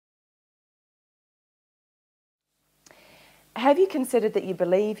Have you considered that you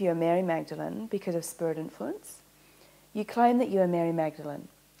believe you are Mary Magdalene because of spirit influence? You claim that you are Mary Magdalene.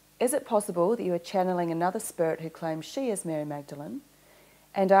 Is it possible that you are channeling another spirit who claims she is Mary Magdalene?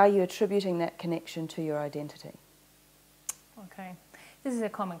 And are you attributing that connection to your identity? Okay, this is a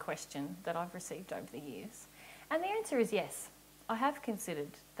common question that I've received over the years. And the answer is yes. I have considered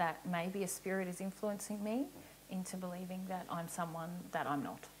that maybe a spirit is influencing me into believing that I'm someone that I'm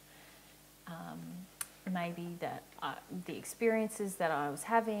not. Maybe that the experiences that I was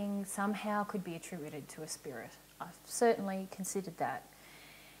having somehow could be attributed to a spirit. I've certainly considered that.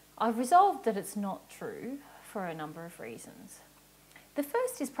 I've resolved that it's not true for a number of reasons. The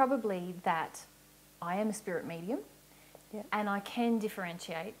first is probably that I am a spirit medium, and I can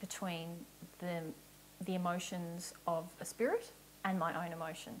differentiate between the emotions of a spirit and my own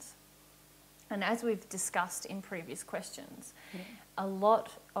emotions. And as we've discussed in previous questions, a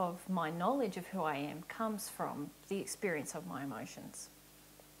lot of my knowledge of who I am comes from the experience of my emotions,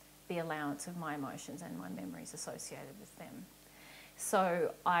 the allowance of my emotions and my memories associated with them.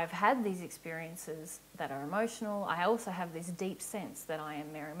 So I've had these experiences that are emotional. I also have this deep sense that I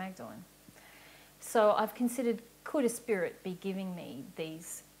am Mary Magdalene. So I've considered, could a spirit be giving me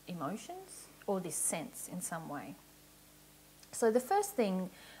these emotions or this sense in some way? So the first thing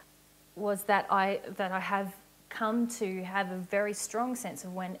was that I have come to have a very strong sense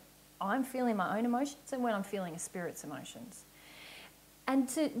of when I'm feeling my own emotions and when I'm feeling a spirit's emotions. And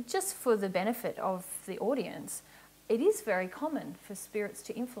just for the benefit of the audience, it is very common for spirits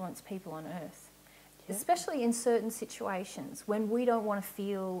to influence people on earth, especially in certain situations when we don't want to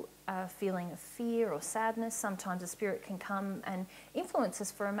feel a feeling of fear or sadness. Sometimes a spirit can come and influence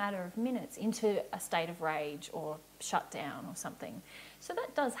us for a matter of minutes into a state of rage or shut down or something. So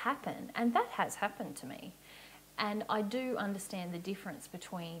that does happen, and that has happened to me. And I do understand the difference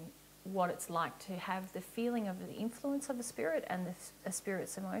between what it's like to have the feeling of the influence of a spirit and a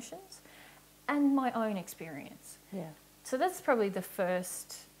spirit's emotions and my own experience. So that's probably the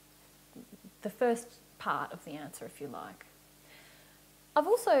first part of the answer, if you like. I've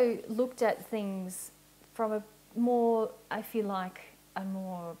also looked at things from a more, if you like, a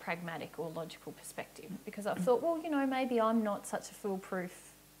more pragmatic or logical perspective, because I've thought, well, you know, maybe I'm not such a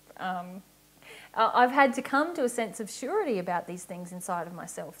foolproof. I've had to come to a sense of surety about these things inside of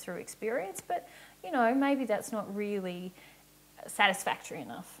myself through experience, but, you know, maybe that's not really satisfactory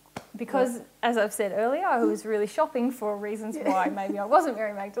enough. Because, as I've said earlier, I was really shopping for reasons why maybe I wasn't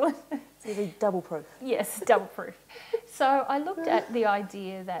Mary Magdalene. So you're double proof. Yes, double proof. So I looked at the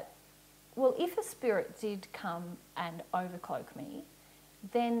idea that, well, if a spirit did come and overcloak me,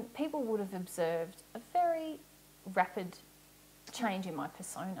 then people would have observed a very rapid change in my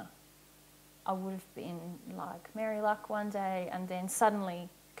persona. I would have been like Mary Luck one day and then suddenly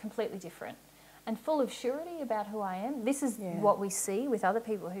completely different and full of surety about who I am. This is what we see with other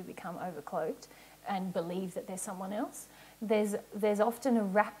people who become overcloaked and believe that they're someone else. There's often a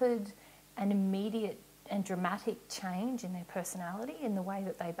rapid and immediate and dramatic change in their personality, in the way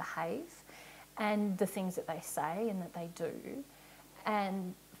that they behave and the things that they say and that they do.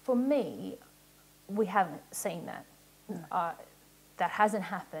 And for me, we haven't seen that. No. That hasn't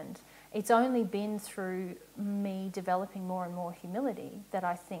happened. It's only been through me developing more and more humility that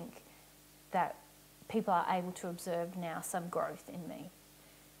I think that people are able to observe now some growth in me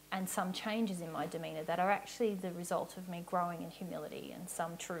and some changes in my demeanour that are actually the result of me growing in humility and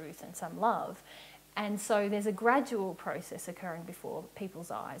some truth and some love. And so there's a gradual process occurring before people's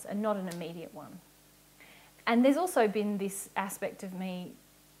eyes and not an immediate one. And there's also been this aspect of me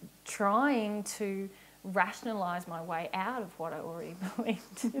trying to rationalise my way out of what I already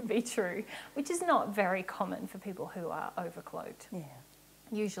believed to be true, which is not very common for people who are overcloaked. Yeah.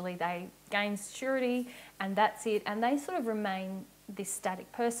 Usually they gain surety and that's it, and they sort of remain this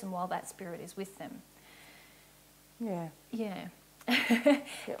static person while that spirit is with them. Yeah. Yeah.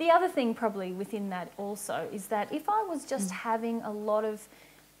 Yep. The other thing probably within that also is that if I was just having a lot of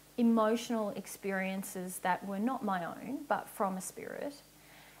emotional experiences that were not my own but from a spirit,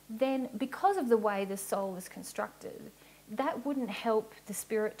 then because of the way the soul is constructed, that wouldn't help the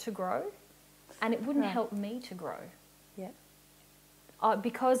spirit to grow and it wouldn't help me to grow. Yep.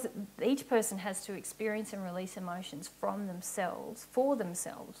 Because each person has to experience and release emotions from themselves, for them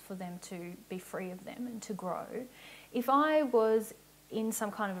to be free of them and to grow. If I was in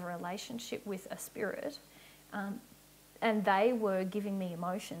some kind of a relationship with a spirit and they were giving me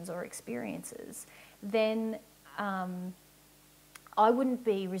emotions or experiences, then I wouldn't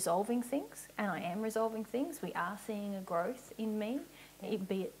be resolving things, and I am resolving things. We are seeing a growth in me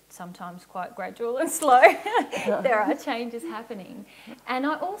albeit sometimes quite gradual and slow. There are changes happening. And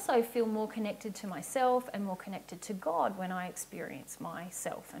I also feel more connected to myself and more connected to God when I experience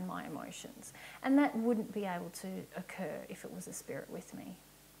myself and my emotions. And that wouldn't be able to occur if it was a spirit with me.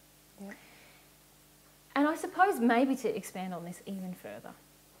 Yep. And I suppose maybe to expand on this even further,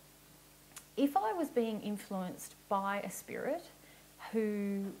 if I was being influenced by a spirit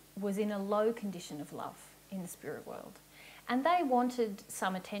who was in a low condition of love in the spirit world, and they wanted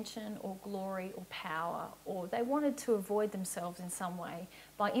some attention or glory or power, or they wanted to avoid themselves in some way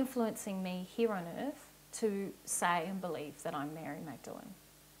by influencing me here on earth to say and believe that I'm Mary Magdalene,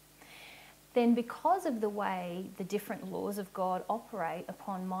 then because of the way the different laws of God operate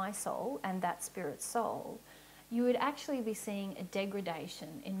upon my soul and that spirit's soul, you would actually be seeing a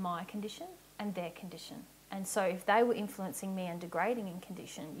degradation in my condition and their condition. And so if they were influencing me and degrading in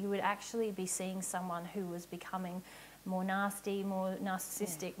condition, you would actually be seeing someone who was becoming more nasty, more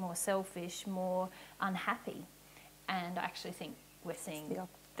narcissistic, more selfish, more unhappy. And I actually think we're seeing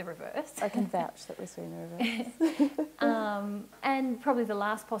the reverse. I can vouch that we're seeing the reverse. And probably the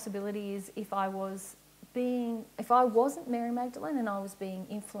last possibility is if I wasn't Mary Magdalene and I was being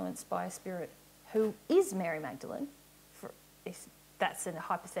influenced by a spirit who is Mary Magdalene, if that's a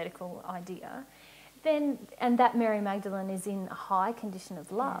hypothetical idea, then, and that Mary Magdalene is in a high condition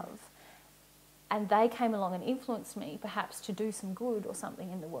of love, and they came along and influenced me, perhaps to do some good or something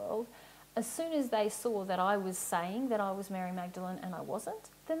in the world, as soon as they saw that I was saying that I was Mary Magdalene and I wasn't,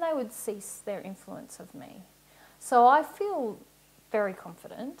 then they would cease their influence of me. So I feel very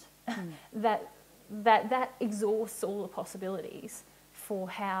confident that exhausts all the possibilities for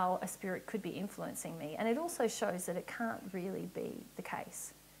how a spirit could be influencing me. And it also shows that it can't really be the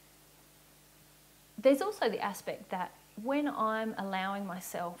case. There's also the aspect that when I'm allowing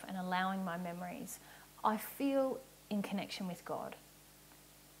myself and allowing my memories, I feel in connection with God.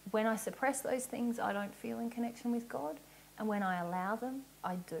 When I suppress those things, I don't feel in connection with God. And when I allow them,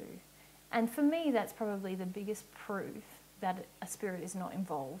 I do. And for me, that's probably the biggest proof that a spirit is not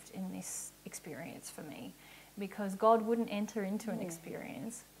involved in this experience for me. Because God wouldn't enter into an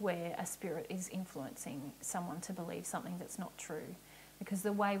experience where a spirit is influencing someone to believe something that's not true. Because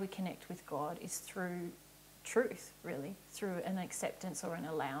the way we connect with God is through truth, really, through an acceptance or an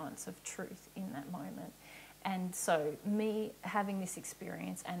allowance of truth in that moment. And so me having this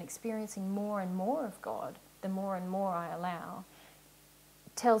experience and experiencing more and more of God, the more and more I allow,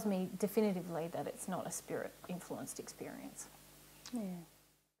 tells me definitively that it's not a spirit-influenced experience. Yeah.